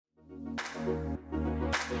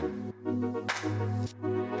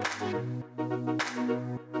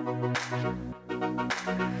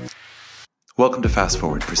Welcome to Fast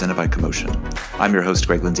Forward, presented by CoMotion. I'm your host,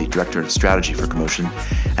 Greg Lindsay, Director of Strategy for CoMotion,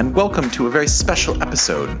 and welcome to a very special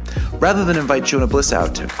episode. Rather than invite Jonah Bliss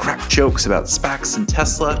out to crack jokes about SPACs and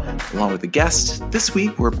Tesla, along with a guest, this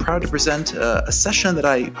week we're proud to present a session that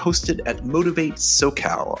I hosted at Motivate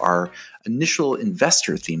SoCal, our initial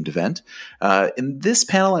investor-themed event. In this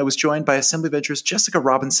panel, I was joined by Assembly Ventures Jessica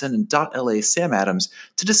Robinson and .LA Sam Adams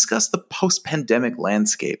to discuss the post-pandemic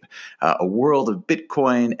landscape, a world of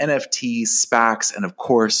Bitcoin, NFTs, SPACs, and of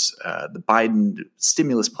course, the Biden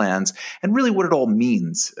stimulus plans, and really what it all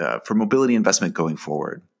means for mobility investment going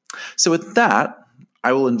forward. So with that,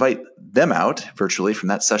 I will invite them out virtually from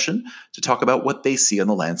that session to talk about what they see on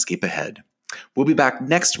the landscape ahead. We'll be back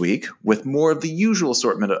next week with more of the usual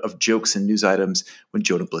assortment of jokes and news items when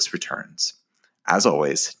Jonah Bliss returns. As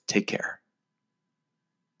always, take care.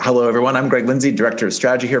 Hello, everyone. I'm Greg Lindsay, Director of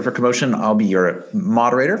Strategy here for CoMotion. I'll be your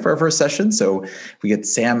moderator for our first session. So we get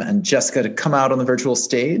Sam and Jessica to come out on the virtual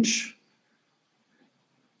stage.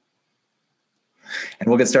 And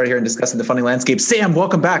we'll get started here in discussing the funding landscape. Sam,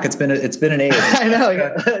 welcome back. It's been an age. I know.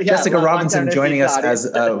 Yeah, Jessica Robinson joining us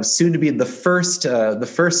as soon to be the first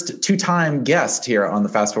two-time guest here on the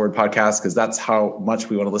Fast Forward podcast, because that's how much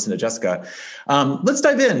we want to listen to Jessica. Let's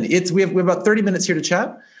dive in. We have about 30 minutes here to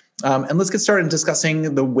chat. And let's get started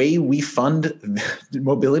discussing the way we fund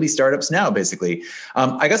mobility startups now, basically.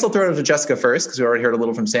 I guess I'll throw it to Jessica first, because we already heard a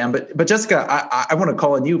little from Sam. But Jessica, I want to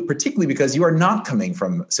call on you, particularly because you are not coming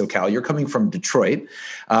from SoCal. You're coming from Detroit,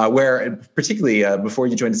 where particularly before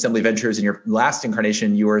you joined Assembly Ventures in your last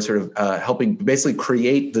incarnation, you were sort of helping basically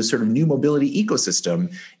create the sort of new mobility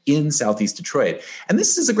ecosystem in Southeast Detroit. And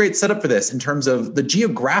this is a great setup for this in terms of the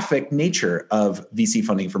geographic nature of VC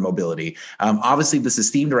funding for mobility. Obviously, this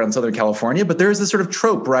is themed around Southern California, but there is this sort of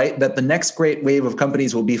trope, right, that the next great wave of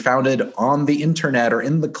companies will be founded on the internet or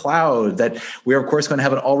in the cloud, that we're, of course, going to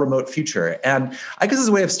have an all-remote future. And I guess as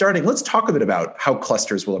a way of starting, let's talk a bit about how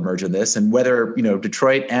clusters will emerge in this and whether,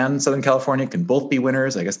 Detroit and Southern California can both be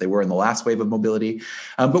winners. I guess they were in the last wave of mobility.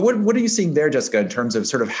 But what are you seeing there, Jessica, in terms of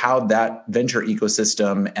sort of how that venture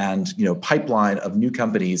ecosystem and pipeline of new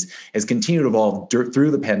companies has continued to evolve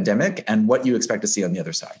through the pandemic, and what you expect to see on the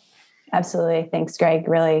other side? Absolutely. Thanks, Greg.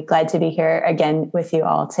 Really glad to be here again with you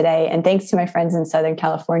all today. And thanks to my friends in Southern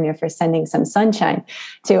California for sending some sunshine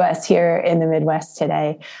to us here in the Midwest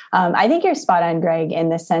today. I think you're spot on, Greg, in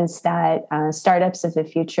the sense that startups of the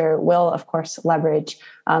future will, of course, leverage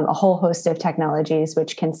a whole host of technologies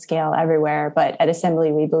which can scale everywhere. But at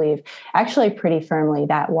Assembly, we believe actually pretty firmly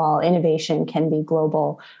that while innovation can be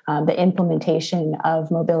global, the implementation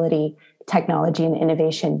of mobility technology and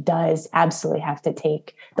innovation does absolutely have to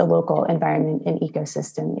take the local environment and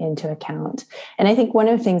ecosystem into account. And I think one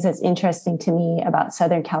of the things that's interesting to me about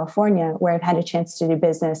Southern California, where I've had a chance to do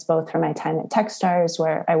business both from my time at Techstars,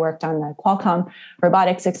 where I worked on the Qualcomm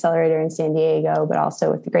Robotics Accelerator in San Diego, but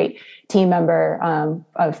also with a great team member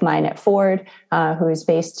of mine at Ford, who is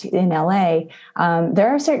based in LA, there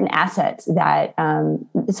are certain assets that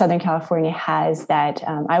Southern California has that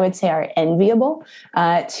I would say are enviable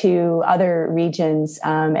to other regions.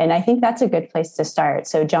 And I think that's a good place to start.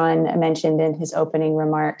 So John mentioned in his opening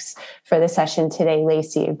remarks for the session today,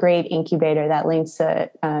 Lacey, a great incubator that links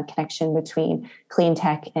the connection between clean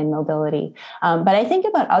tech and mobility. But I think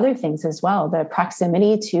about other things as well. The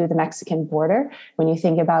proximity to the Mexican border, when you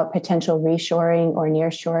think about potential reshoring or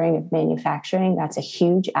nearshoring of manufacturing, that's a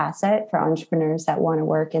huge asset for entrepreneurs that want to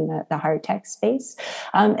work in the hard tech space.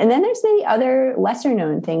 And then there's maybe other lesser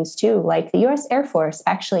known things too, like the US Air Force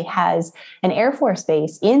actually has an Air Force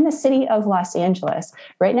base in the city of Los Angeles.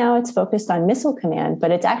 Right now it's focused on Missile Command,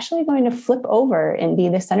 but it's actually going to flip over and be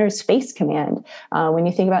the Center of Space Command when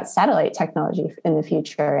you think about satellite technology in the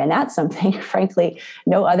future. And that's something, frankly,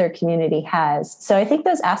 no other community has. So I think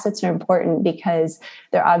those assets are important because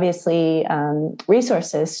they're obviously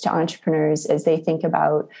resources to entrepreneurs as they think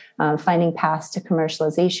about finding paths to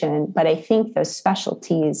commercialization. But I think those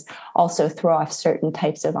specialties also throw off certain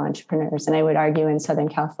types of entrepreneurs. And I would argue in Southern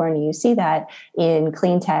California, you see that in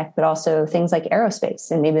clean tech, but also things like aerospace.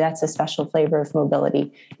 And maybe that's a special flavor of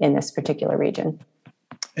mobility in this particular region.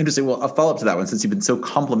 Interesting. Well, I'll follow up to that one since you've been so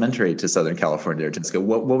complimentary to Southern California, Jessica.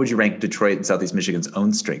 What would you rank Detroit and Southeast Michigan's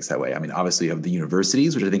own strengths that way? I mean, obviously you have the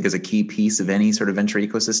universities, which I think is a key piece of any sort of venture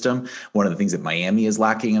ecosystem. One of the things that Miami is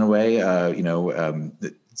lacking in a way,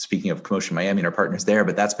 speaking of CoMotion Miami and our partners there,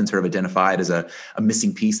 but that's been sort of identified as a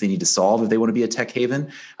missing piece they need to solve if they want to be a tech haven.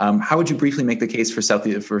 How would you briefly make the case for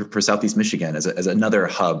Southeast Michigan as another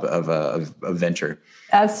hub of venture?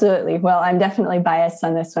 Absolutely. Well, I'm definitely biased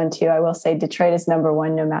on this one too. I will say Detroit is number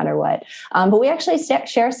one no matter what. But we actually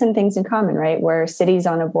share some things in common, right? We're cities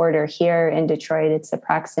on a border. Here in Detroit, it's the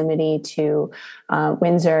proximity to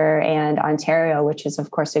Windsor and Ontario, which is,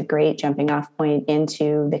 of course, a great jumping off point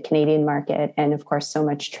into the Canadian market. And of course, so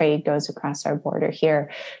much trade goes across our border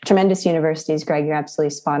here. Tremendous universities, Greg, you're absolutely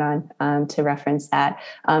spot on to reference that.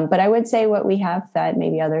 But I would say what we have that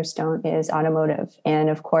maybe others don't is automotive. And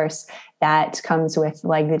of course, that comes with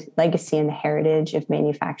legacy and the heritage of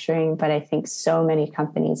manufacturing. But I think so many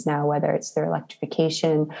companies now, whether it's their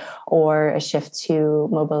electrification or a shift to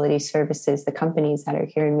mobility services, the companies that are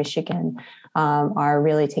here in Michigan are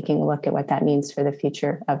really taking a look at what that means for the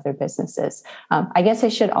future of their businesses. I guess I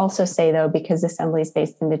should also say, though, because assembly is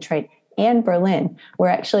based in Detroit and Berlin, we're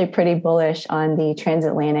actually pretty bullish on the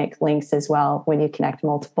transatlantic links as well when you connect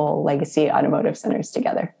multiple legacy automotive centers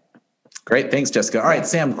together. Great. Thanks, Jessica. All right,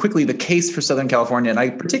 Sam, quickly, the case for Southern California, and I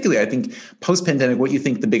think post-pandemic, what you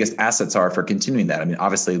think the biggest assets are for continuing that. I mean,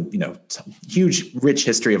 obviously, huge, rich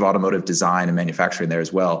history of automotive design and manufacturing there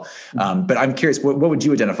as well. But I'm curious, what would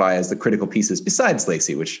you identify as the critical pieces besides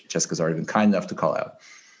Lacey, which Jessica's already been kind enough to call out?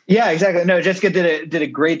 Yeah, exactly. No, Jessica did a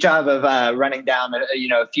great job of running down,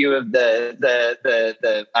 a few of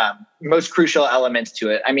the most crucial elements to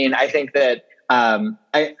it. I mean, I think that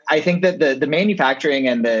I think that the manufacturing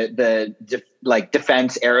and the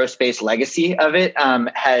defense aerospace legacy of it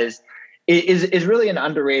is really an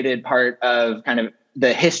underrated part of kind of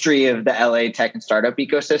the history of the LA tech and startup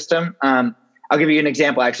ecosystem. I'll give you an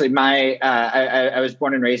example. Actually, I was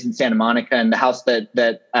born and raised in Santa Monica, and the house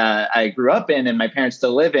that I grew up in and my parents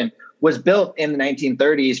still live in was built in the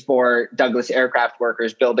 1930s for Douglas aircraft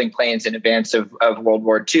workers building planes in advance of World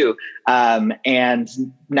War II. And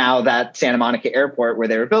now that Santa Monica airport where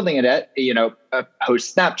they were building it at,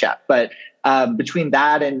 hosts Snapchat. But between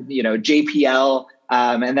that and, JPL,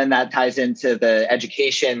 and then that ties into the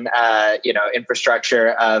education,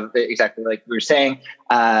 infrastructure of exactly like we were saying,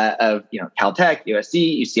 of, Caltech,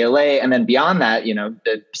 USC, UCLA, and then beyond that,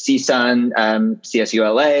 the CSUN,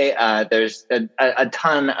 CSULA, there's a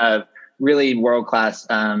ton of really world-class,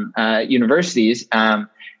 universities.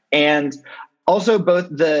 And also both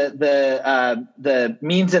the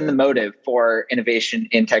means and the motive for innovation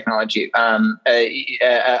in technology.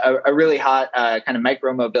 A really hot kind of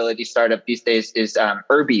micro mobility startup these days is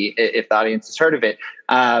Irby, if the audience has heard of it.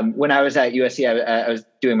 When I was at USC, I was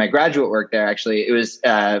doing my graduate work there. Actually, it was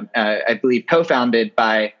I believe co-founded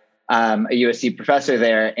by a USC professor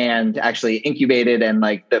there, and actually incubated, and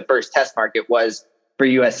like the first test market was for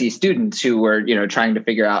USC students who were trying to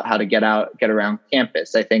figure out how to get around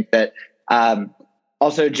campus. I think that.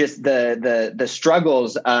 Also just the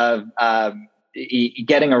struggles of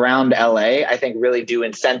getting around LA, I think really do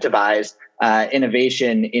incentivize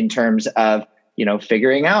innovation in terms of,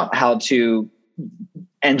 figuring out how to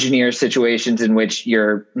engineer situations in which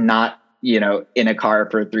you're not, in a car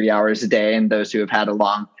for 3 hours a day. And those who have had a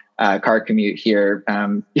long car commute here,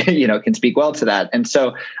 can speak well to that. And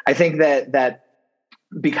so I think that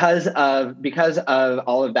because of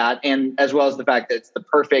all of that, and as well as the fact that it's the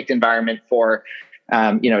perfect environment for,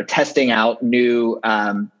 testing out new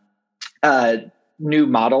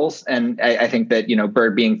models. And I think that,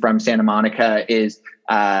 Bird being from Santa Monica is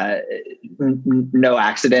no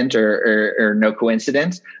accident or no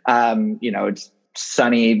coincidence. It's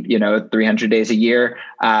sunny, 300 days a year.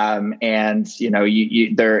 And,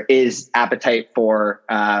 there is appetite for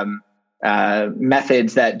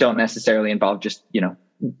methods that don't necessarily involve just,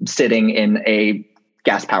 sitting in a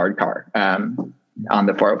gas-powered car on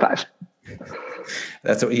the 405.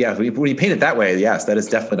 That's what, yeah. When you paint it that way, yes, that is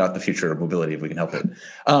definitely not the future of mobility if we can help it.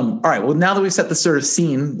 All right. Well, now that we've set the sort of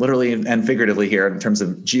scene, literally and figuratively here, in terms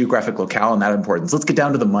of geographic locale and that importance, let's get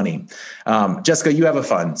down to the money. Jessica, you have a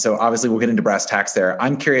fund, so obviously we'll get into brass tacks there.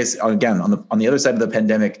 I'm curious, again, on the other side of the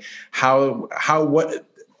pandemic,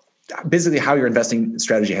 basically how your investing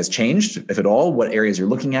strategy has changed, if at all, what areas you're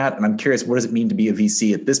looking at. And I'm curious, what does it mean to be a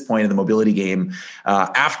VC at this point in the mobility game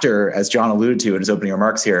after, as John alluded to in his opening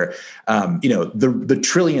remarks here, the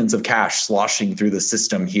trillions of cash sloshing through the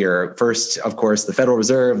system here. First, of course, the Federal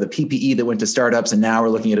Reserve, the PPE that went to startups, and now we're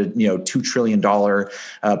looking at a $2 trillion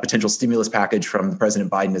potential stimulus package from President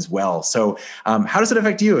Biden as well. So how does it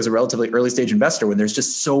affect you as a relatively early stage investor when there's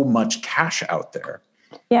just so much cash out there?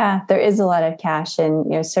 Yeah, there is a lot of cash,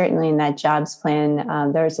 and certainly in that jobs plan,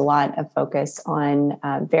 there's a lot of focus on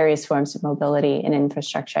various forms of mobility and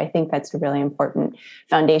infrastructure. I think that's a really important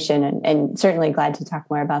foundation, and certainly glad to talk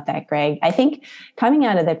more about that, Greg. I think coming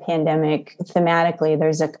out of the pandemic, thematically,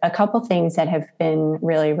 there's a couple things that have been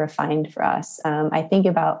really refined for us. I think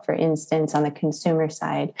about, for instance, on the consumer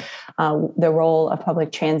side, the role of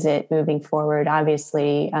public transit moving forward.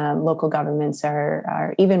 Obviously, local governments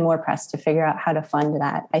are even more pressed to figure out how to fund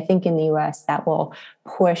that. I think in the US that will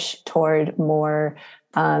push toward more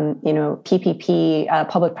PPP,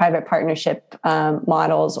 public-private partnership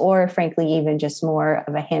models, or frankly, even just more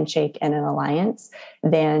of a handshake and an alliance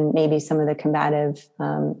than maybe some of the combative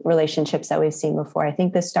relationships that we've seen before. I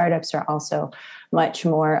think the startups are also much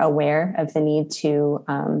more aware of the need to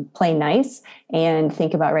play nice and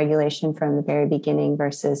think about regulation from the very beginning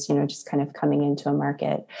versus, just kind of coming into a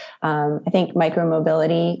market. I think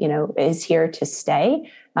micromobility, is here to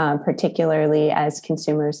stay. Particularly as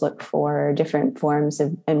consumers look for different forms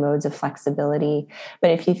and modes of flexibility.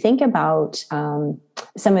 But if you think about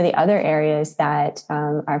some of the other areas that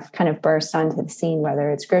are kind of burst onto the scene, whether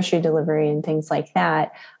it's grocery delivery and things like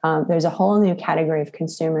that, there's a whole new category of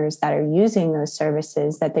consumers that are using those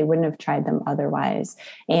services that they wouldn't have tried them otherwise.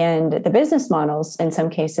 And the business models in some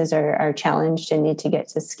cases are challenged and need to get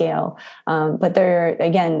to scale. But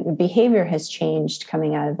behavior has changed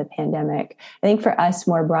coming out of the pandemic. I think for us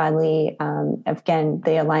more broadly, again,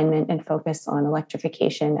 the alignment and focus on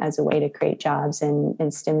electrification as a way to create jobs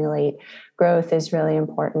and stimulate growth is really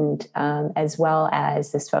important, as well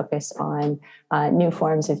as this focus on new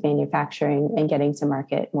forms of manufacturing and getting to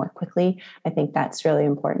market more quickly. I think that's really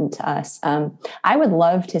important to us. I would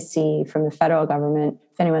love to see from the federal government,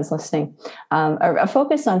 if anyone's listening, a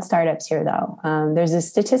focus on startups here, though. There's a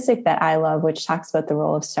statistic that I love, which talks about the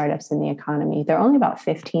role of startups in the economy. They're only about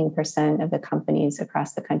 15% of the companies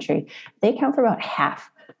across the country. They account for about half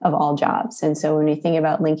of all jobs. And so when we think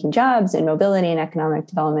about linking jobs and mobility and economic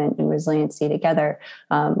development and resiliency together,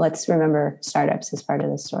 let's remember startups as part of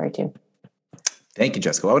the story too. Thank you,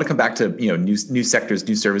 Jessica. I want to come back to new sectors,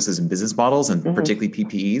 new services, and business models, and particularly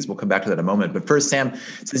PPEs. We'll come back to that in a moment. But first, Sam,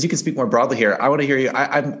 since you can speak more broadly here, I want to hear you.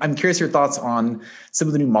 I'm curious your thoughts on some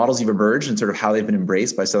of the new models you've emerged and sort of how they've been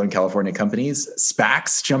embraced by Southern California companies.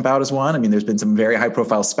 SPACs jump out as one. I mean, there's been some very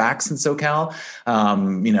high-profile SPACs in SoCal.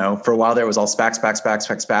 For a while there, it was all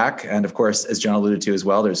SPAC. And of course, as John alluded to as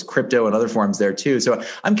well, there's crypto and other forms there too. So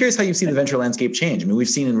I'm curious how you've seen the venture landscape change. I mean, we've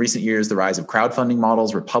seen in recent years the rise of crowdfunding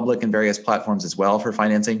models, Republic, and various platforms as well for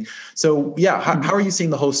financing. So how are you seeing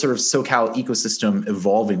the whole sort of SoCal ecosystem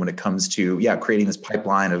evolving when it comes to creating this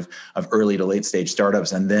pipeline of early to late stage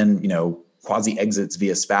startups and then quasi exits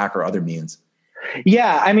via SPAC or other means?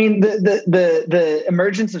 Yeah, I mean the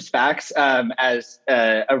emergence of SPACs as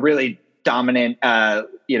a really dominant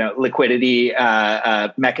liquidity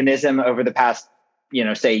mechanism over the past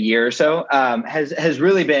say a year or so has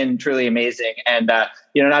really been truly amazing. And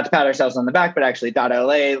not to pat ourselves on the back, but actually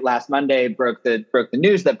 .LA last Monday broke the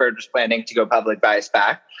news that Bird was planning to go public by a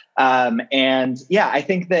SPAC. I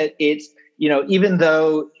think that it's even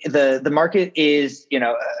though the market is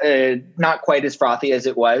not quite as frothy as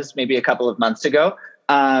it was maybe a couple of months ago.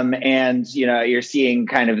 You're seeing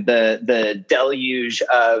kind of the deluge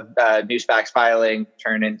of new SPACs filing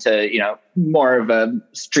turn into, more of a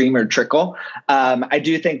stream or trickle. I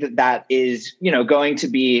do think that is, going to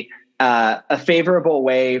be a favorable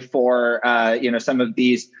way for, some of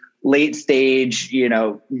these late stage,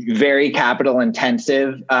 very capital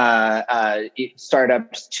intensive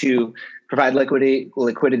startups to provide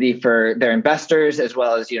liquidity for their investors, as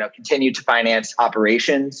well as, continue to finance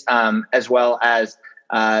operations, as well as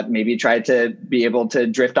maybe try to be able to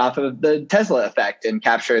drift off of the Tesla effect and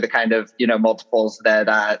capture the kind of multiples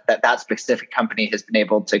that specific company has been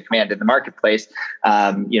able to command in the marketplace.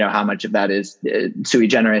 How much of that is sui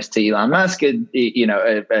generis to Elon Musk?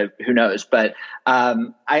 Who knows? But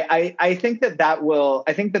I think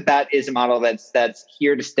that is a model that's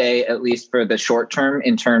here to stay, at least for the short term,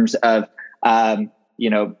 in terms of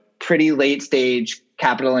pretty late stage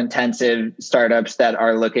capital intensive startups that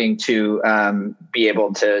are looking to be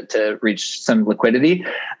able to reach some liquidity.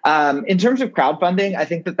 In terms of crowdfunding, I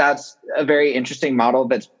think that's a very interesting model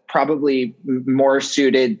that's probably more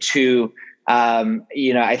suited to,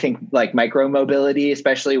 I think like micro mobility,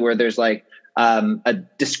 especially where there's like a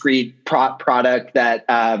discrete product that,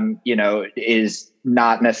 is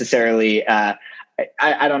not necessarily, I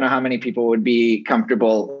don't know how many people would be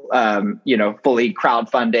comfortable, fully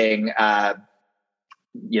crowdfunding, a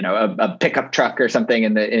pickup truck or something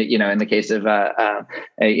in the case of a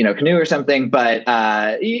canoe or something. But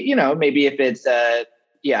maybe if it's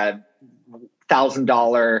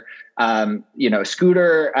 $1,000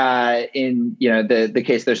 scooter. In the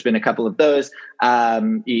case, there's been a couple of those. I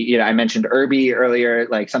mentioned Irby earlier,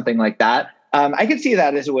 like something like that. I could see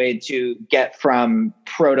that as a way to get from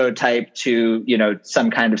prototype to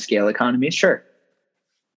some kind of scale economy. Sure.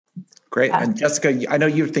 Great. And Jessica, I know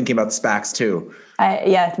you're thinking about SPACs too.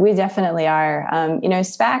 Yeah, we definitely are.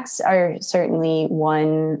 SPACs are certainly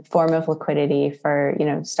one form of liquidity for,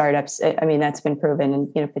 startups. I mean, that's been proven,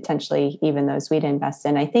 and, potentially even those we'd invest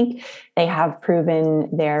in. I think they have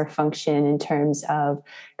proven their function in terms of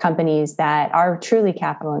companies that are truly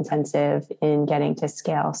capital intensive in getting to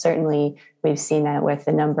scale. Certainly, we've seen that with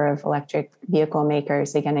a number of electric vehicle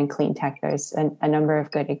makers. Again, in clean tech, there's a number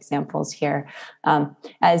of good examples here.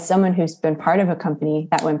 As someone who's been part of a company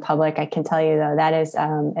that went public, I can tell you, though, that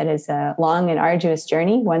it is a long and arduous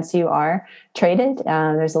journey. Once you are traded,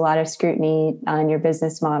 there's a lot of scrutiny on your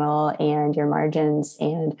business model and your margins.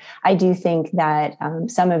 And I do think that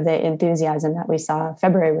some of the enthusiasm that we saw,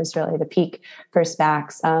 February was really the peak for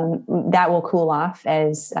SPACs. That will cool off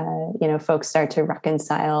as folks start to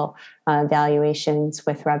reconcile valuations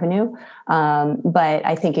with revenue. But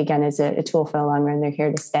I think, again, as a tool for the long run, they're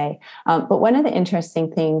here to stay. But one of the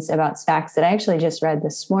interesting things about SPACs that I actually just read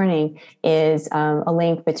this morning is a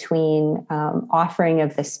link between offering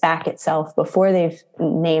of the SPAC itself before they've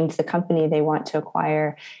named the company they want to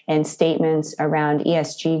acquire and statements around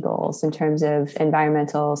ESG goals in terms of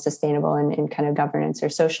environmental, sustainable, and kind of governance or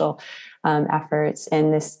social efforts.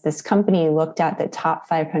 And this company looked at the top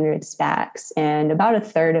 500 SPACs, and about a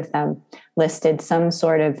third of them listed some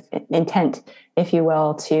sort of intent, if you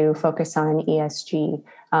will, to focus on ESG.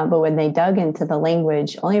 But when they dug into the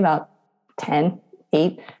language, only about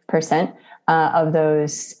 8% of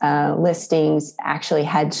those listings actually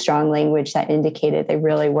had strong language that indicated they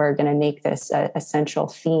really were going to make this a central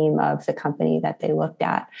theme of the company that they looked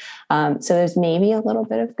at. So there's maybe a little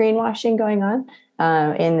bit of greenwashing going on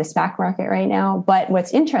in the SPAC market right now. But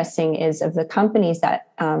what's interesting is of the companies that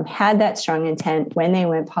had that strong intent when they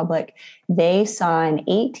went public, they saw an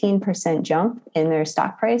 18% jump in their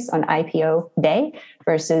stock price on IPO day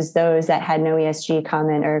versus those that had no ESG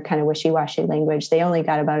comment or kind of wishy-washy language. They only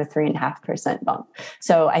got about a 3.5% bump.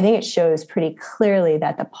 So I think it shows pretty clearly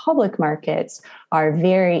that the public markets are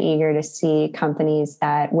very eager to see companies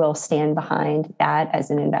that will stand behind that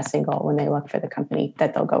as an investing goal when they look for the company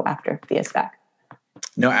that they'll go after via SPAC.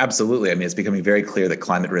 No, absolutely. I mean, it's becoming very clear that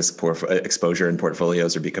climate risk exposure in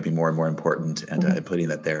portfolios are becoming more and more important, and putting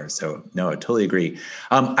that there. So, no, I totally agree.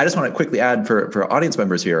 I just want to quickly add for audience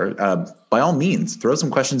members here, by all means, throw some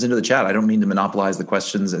questions into the chat. I don't mean to monopolize the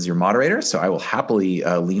questions as your moderator, so I will happily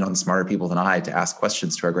lean on smarter people than I to ask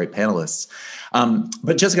questions to our great panelists.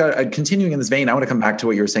 But Jessica, continuing in this vein, I want to come back to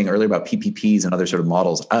what you were saying earlier about PPPs and other sort of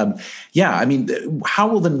models. How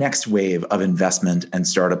will the next wave of investment and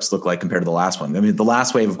startups look like compared to the last one? I mean, the last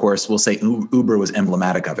wave, of course, we'll say Uber was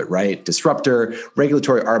emblematic of it, right? Disruptor,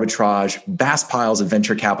 regulatory arbitrage, vast piles of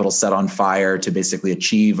venture capital set on fire to basically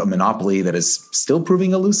achieve a monopoly that is still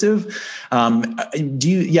proving elusive.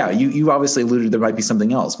 You obviously alluded there might be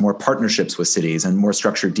something else, more partnerships with cities and more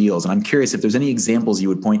structured deals. And I'm curious if there's any examples you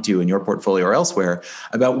would point to in your portfolio or elsewhere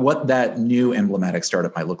about what that new emblematic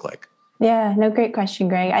startup might look like. Yeah, no, great question,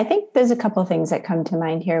 Greg. I think there's a couple of things that come to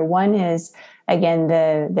mind here. One is, again,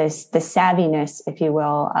 the savviness, if you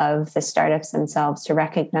will, of the startups themselves to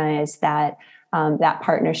recognize that that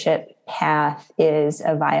partnership path is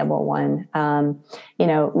a viable one.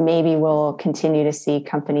 Maybe we'll continue to see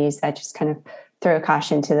companies that just kind of throw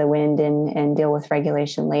caution to the wind and deal with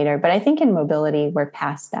regulation later. But I think in mobility, we're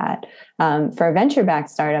past that. For a venture-backed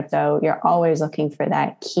startup, though, you're always looking for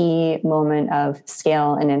that key moment of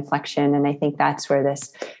scale and inflection. And I think that's where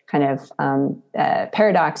this kind of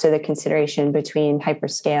paradox or the consideration between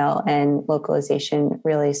hyperscale and localization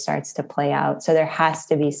really starts to play out. So there has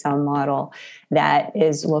to be some model that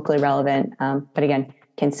is locally relevant, but again,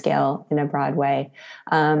 can scale in a broad way.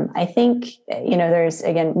 I think, there's,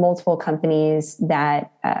 again, multiple companies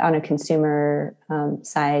that on a consumer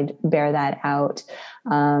side bear that out.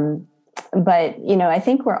 But, I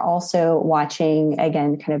think we're also watching,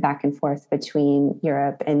 again, kind of back and forth between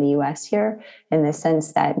Europe and the US here, in the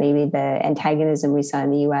sense that maybe the antagonism we saw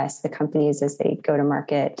in the US, the companies as they go to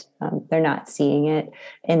market, they're not seeing it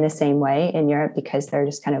in the same way in Europe because they're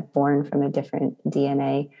just kind of born from a different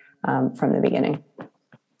DNA from the beginning.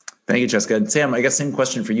 Thank you, Jessica. And Sam, I guess same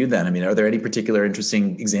question for you then. I mean, are there any particular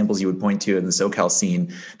interesting examples you would point to in the SoCal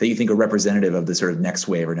scene that you think are representative of the sort of next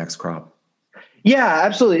wave or next crop? Yeah,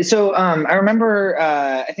 absolutely. So I remember,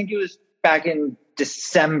 I think it was back in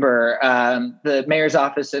December, the mayor's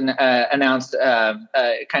office announced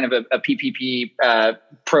kind of a PPP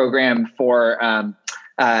program for,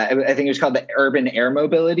 I think it was called the Urban Air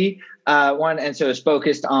Mobility one. And so it's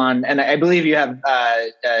focused on, and I believe you have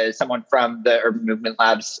someone from the Urban Movement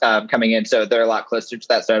Labs coming in, so they're a lot closer to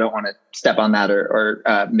that. So I don't want to step on that or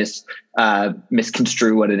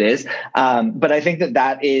misconstrue what it is. But I think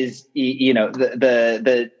that is,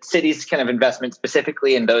 the city's kind of investment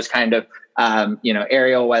specifically in those kind of,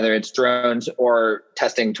 aerial, whether it's drones or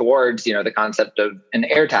testing towards, the concept of an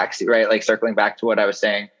air taxi, right? Like circling back to what I was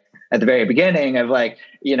saying at the very beginning of like,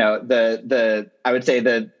 I would say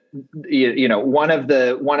one of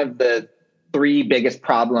the three biggest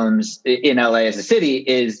problems in LA as a city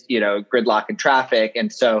is, gridlock and traffic.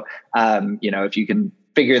 And so, if you can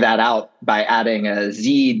figure that out by adding a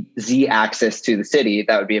Z axis to the city,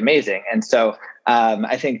 that would be amazing. And so,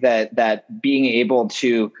 I think that being able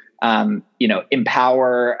to,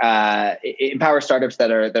 empower startups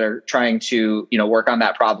that are trying to, work on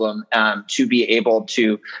that problem, to be able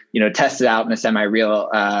to, test it out in a semi-real,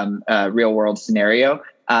 real world scenario,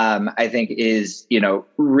 I think is,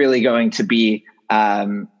 really going to be,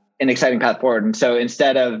 an exciting path forward. And so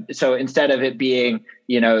instead of it being,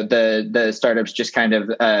 the startups just kind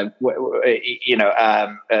of,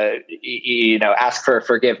 ask for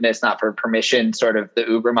forgiveness, not for permission, sort of the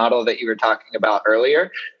Uber model that you were talking about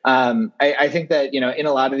earlier. I think that, in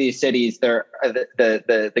a lot of these cities, the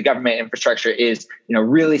government infrastructure is,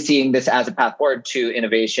 really seeing this as a path forward to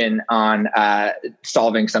innovation on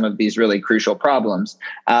solving some of these really crucial problems.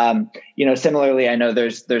 Similarly, I know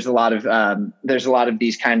there's a lot of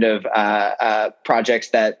these kind of projects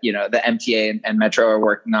that, the MTA and Metro are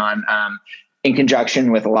working on, in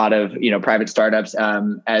conjunction with a lot of, private startups,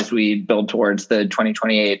 as we build towards the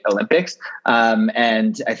 2028 Olympics.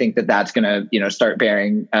 And I think that that's going to, start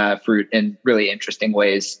bearing fruit in really interesting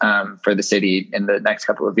ways for the city in the next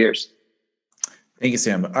couple of years. Thank you,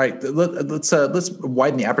 Sam. All right, let's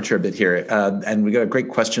widen the aperture a bit here. And we got a great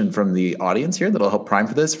question from the audience here that'll help prime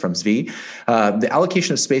for this from Zvi. The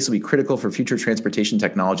allocation of space will be critical for future transportation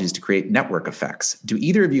technologies to create network effects. Do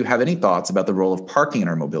either of you have any thoughts about the role of parking in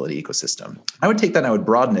our mobility ecosystem? I would take that and I would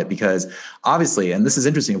broaden it because obviously, and this is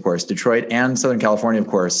interesting, of course, Detroit and Southern California, of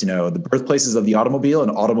course, the birthplaces of the automobile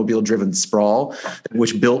and automobile-driven sprawl,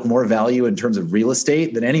 which built more value in terms of real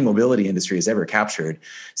estate than any mobility industry has ever captured.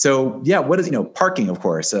 So yeah, what is, parking, of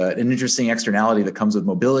course, an interesting externality that comes with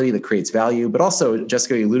mobility that creates value, but also,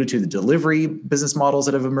 Jessica, you alluded to the delivery business models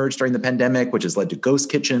that have emerged during the pandemic, which has led to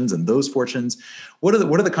ghost kitchens and those fortunes. What are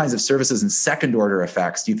the kinds of services and second order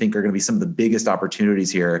effects do you think are going to be some of the biggest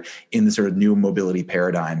opportunities here in the sort of new mobility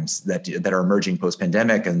paradigms that are emerging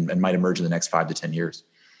post-pandemic and might emerge in the next 5 to 10 years?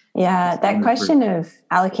 Yeah, that question of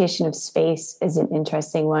allocation of space is an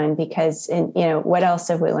interesting one because, what else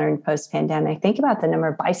have we learned post-pandemic? Think about the number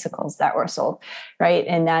of bicycles that were sold, right?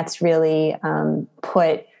 And that's really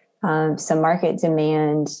put some market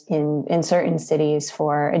demand in certain cities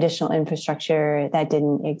for additional infrastructure that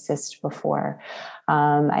didn't exist before.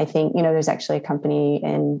 I think, there's actually a company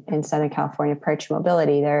in Southern California, Perch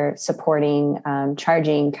Mobility. They're supporting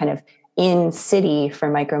charging kind of in city for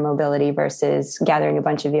micromobility versus gathering a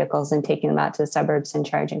bunch of vehicles and taking them out to the suburbs and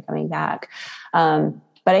charging coming back.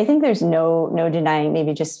 But I think there's no denying,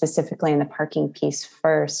 maybe just specifically in the parking piece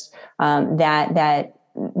first, that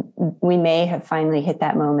we may have finally hit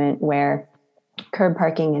that moment where curb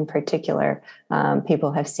parking in particular,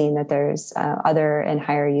 people have seen that there's other and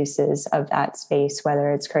higher uses of that space,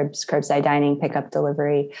 whether it's curbside dining, pickup,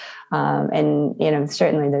 delivery. And,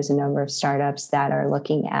 certainly there's a number of startups that are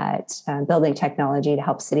looking at building technology to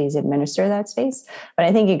help cities administer that space. But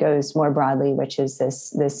I think it goes more broadly, which is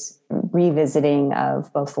this revisiting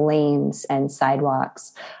of both lanes and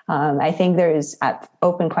sidewalks. I think there's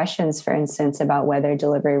open questions, for instance, about whether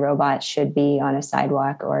delivery robots should be on a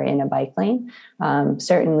sidewalk or in a bike lane.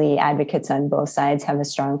 Certainly advocates on both sides have a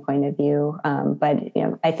strong point of view. But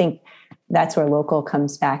I think that's where local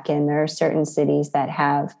comes back in. There are certain cities that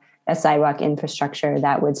have a sidewalk infrastructure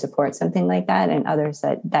that would support something like that and others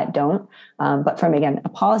that don't. But from, again, a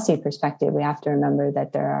policy perspective, we have to remember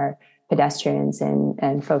that there are pedestrians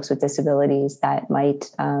and folks with disabilities that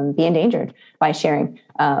might be endangered by sharing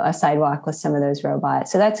a sidewalk with some of those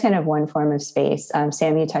robots. So that's kind of one form of space.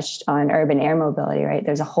 Sam, you touched on urban air mobility, right?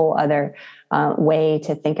 There's a whole other way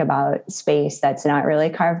to think about space that's not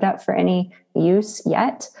really carved up for any use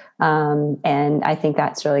yet. And I think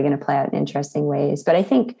that's really going to play out in interesting ways. But I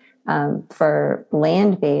think For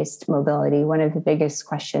land-based mobility, one of the biggest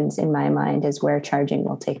questions in my mind is where charging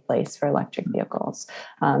will take place for electric vehicles.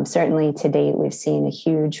 Certainly to date, we've seen a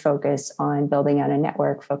huge focus on building out a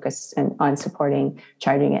network focused on supporting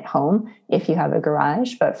charging at home if you have a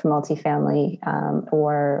garage, but for multifamily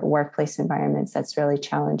or workplace environments, that's really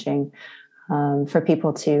challenging for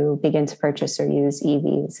people to begin to purchase or use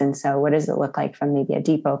EVs. And so what does it look like from maybe a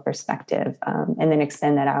depot perspective? And then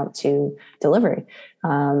extend that out to delivery.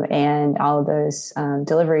 And all of those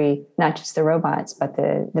delivery, not just the robots, but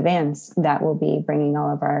the vans that will be bringing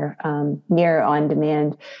all of our near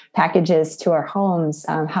on-demand packages to our homes.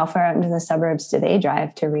 How far out into the suburbs do they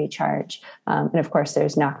drive to recharge? And of course,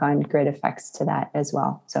 there's knock-on grid effects to that as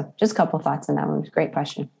well. So just a couple of thoughts on that one. Great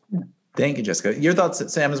question. Thank you, Jessica. Your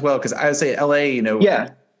thoughts, Sam, as well, because I would say LA, Yeah.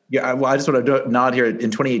 Well, I just want to nod here.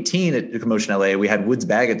 In 2018 at CoMotion LA, we had Woods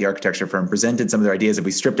Baggett, the architecture firm, presented some of their ideas. If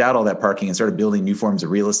we stripped out all that parking and started building new forms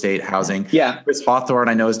of real estate, housing. Yeah. Chris Hawthorne,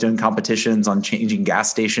 I know, is doing competitions on changing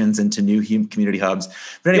gas stations into new community hubs.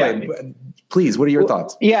 But anyway, please, what are your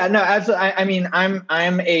thoughts? Yeah, no, absolutely. I mean,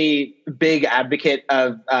 I'm a big advocate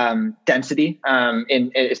of density,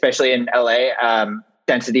 especially in LA.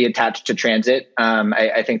 Density attached to transit.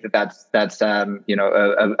 I think that's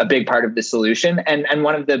a big part of the solution, and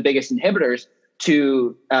one of the biggest inhibitors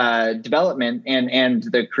to development and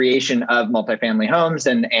the creation of multifamily homes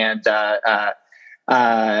and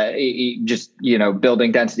just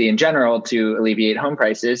building density in general to alleviate home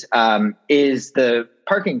prices is the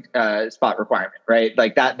parking spot requirement, right?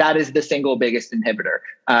 Like that is the single biggest inhibitor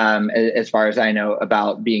as far as I know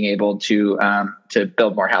about being able to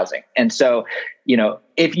build more housing. And so,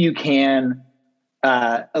 if you can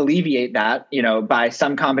alleviate that, by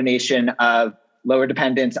some combination of lower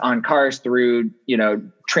dependence on cars through,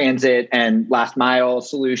 transit and last mile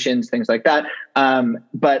solutions, things like that.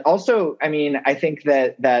 But also, I mean, I think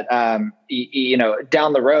that down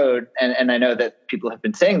the road, and I know that people have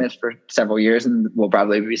been saying this for several years and will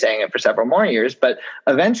probably be saying it for several more years, but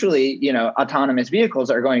eventually, autonomous vehicles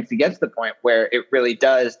are going to get to the point where it really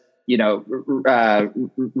does,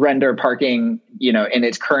 render parking, in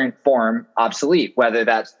its current form obsolete, whether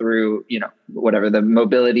that's through, whatever the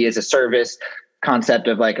mobility as a service concept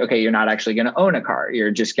of like, okay, you're not actually going to own a car. You're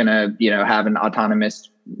just going to, have an autonomous,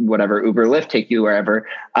 whatever, Uber, Lyft take you wherever.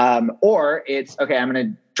 Or it's, okay, I'm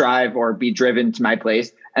going to drive or be driven to my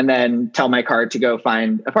place and then tell my car to go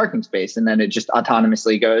find a parking space. And then it just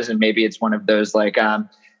autonomously goes. And maybe it's one of those like,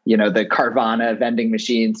 the Carvana vending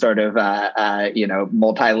machine sort of,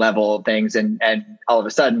 multi-level things. And all of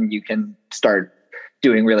a sudden you can start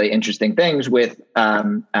doing really interesting things with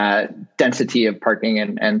density of parking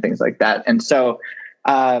and things like that. And so,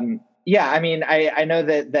 I mean, I know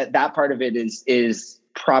that part of it is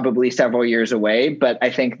probably several years away, but I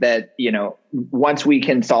think that, once we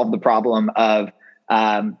can solve the problem of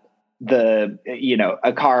a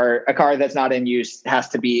car that's not in use has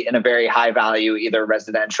to be in a very high value, either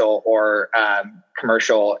residential or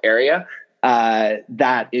commercial area.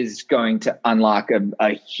 That is going to unlock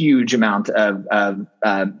a huge amount of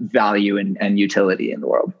value and utility in the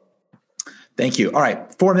world. Thank you. All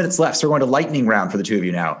right, 4 minutes left. So we're going to lightning round for the two of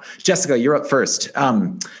you now. Jessica, you're up first.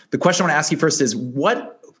 The question I want to ask you first is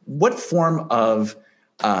what form of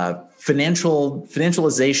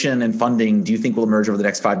financialization and funding do you think will emerge over the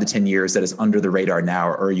next 5 to 10 years that is under the radar now,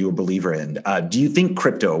 or are you a believer in? Do you think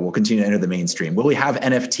crypto will continue to enter the mainstream? Will we have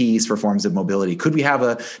NFTs for forms of mobility? Could we have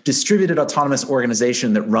a distributed autonomous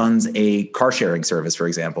organization that runs a car sharing service, for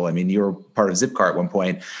example? I mean, you were part of Zipcar at one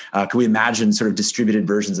point. Could we imagine sort of distributed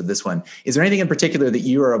versions of this one? Is there anything in particular that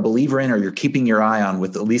you are a believer in or you're keeping your eye on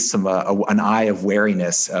with at least some an eye of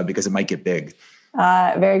wariness because it might get big?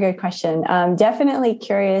 Very good question. Definitely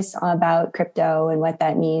curious about crypto and what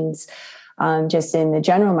that means just in the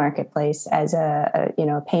general marketplace as a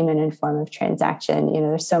payment and form of transaction.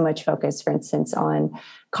 There's so much focus, for instance, on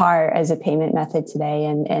car as a payment method today,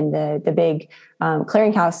 and the big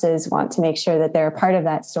clearinghouses want to make sure that they're a part of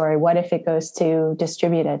that story. What if it goes to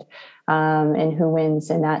distributed? And who wins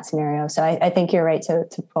in that scenario? So I think you're right to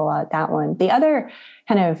pull out that one. The other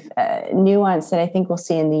kind of nuance that I think we'll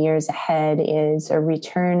see in the years ahead is a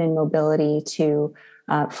return in mobility to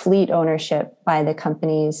fleet ownership by the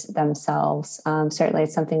companies themselves. Certainly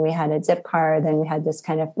it's something we had at Zipcar. Then we had this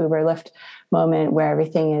kind of Uber Lyft moment where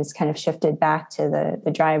everything is kind of shifted back to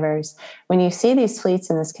the drivers. When you see these fleets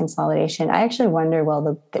in this consolidation, I actually wonder,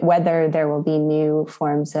 whether there will be new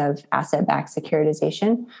forms of asset-backed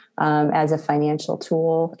securitization as a financial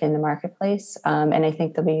tool in the marketplace. And I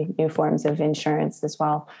think there'll be new forms of insurance as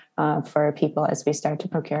well for people as we start to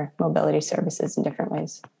procure mobility services in different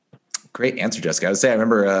ways. great answer, Jessica. I would say I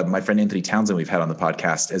remember my friend Anthony Townsend we've had on the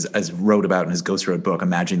podcast as wrote about in his Ghost Road book,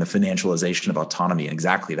 Imagining the Financialization of Autonomy and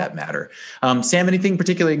exactly that matter. Sam, anything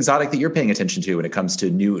particularly exotic that you're paying attention to when it comes to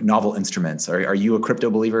new novel instruments? Are you a crypto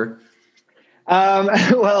believer?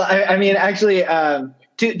 Well, I mean, actually,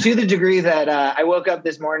 to the degree that I woke up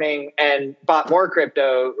this morning and bought more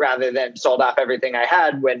crypto rather than sold off everything I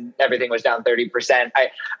had when everything was down 30%.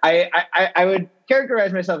 I would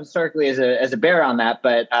characterize myself historically as a bear on that,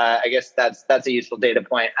 but I guess that's a useful data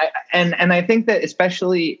point. And I think that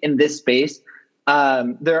especially in this space,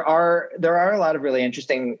 there are a lot of really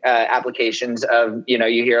interesting applications of,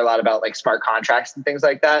 you hear a lot about like smart contracts and things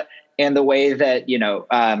like that, and the way that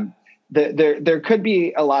there could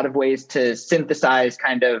be a lot of ways to synthesize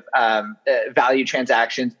kind of value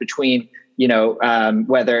transactions between,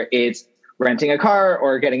 whether it's renting a car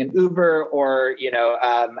or getting an Uber or,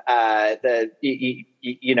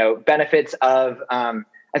 the benefits of,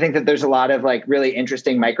 I think that there's a lot of like really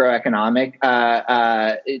interesting microeconomic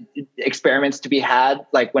experiments to be had.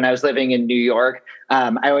 Like when I was living in New York,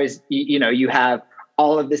 I always, you have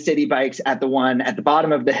all of the city bikes at the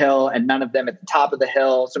bottom of the hill and none of them at the top of the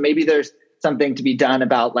hill. So maybe there's something to be done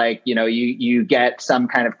about like, you get some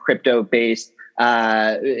kind of crypto based,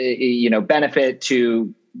 benefit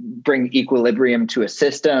to bring equilibrium to a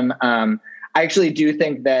system. I actually do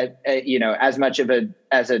think that, as much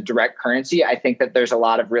as a direct currency, I think that there's a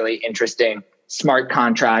lot of really interesting smart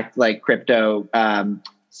contract, like crypto,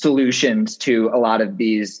 solutions to a lot of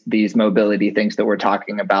these mobility things that we're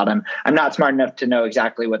talking about. I'm not smart enough to know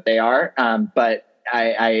exactly what they are, but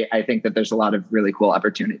I think that there's a lot of really cool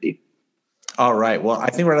opportunity. All right. Well, I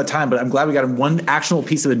think we're out of time, but I'm glad we got one actionable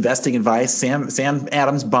piece of investing advice. Sam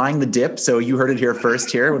Adams buying the dip. So you heard it here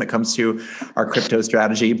first here when it comes to our crypto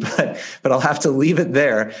strategy, but I'll have to leave it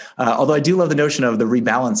there. Although I do love the notion of the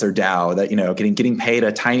rebalancer DAO that, getting paid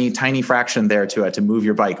a tiny fraction there to move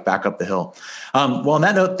your bike back up the hill. Well, on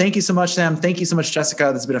that note, thank you so much, Sam. Thank you so much,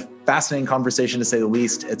 Jessica. This has been a fascinating conversation to say the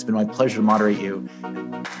least. It's been my pleasure to moderate you.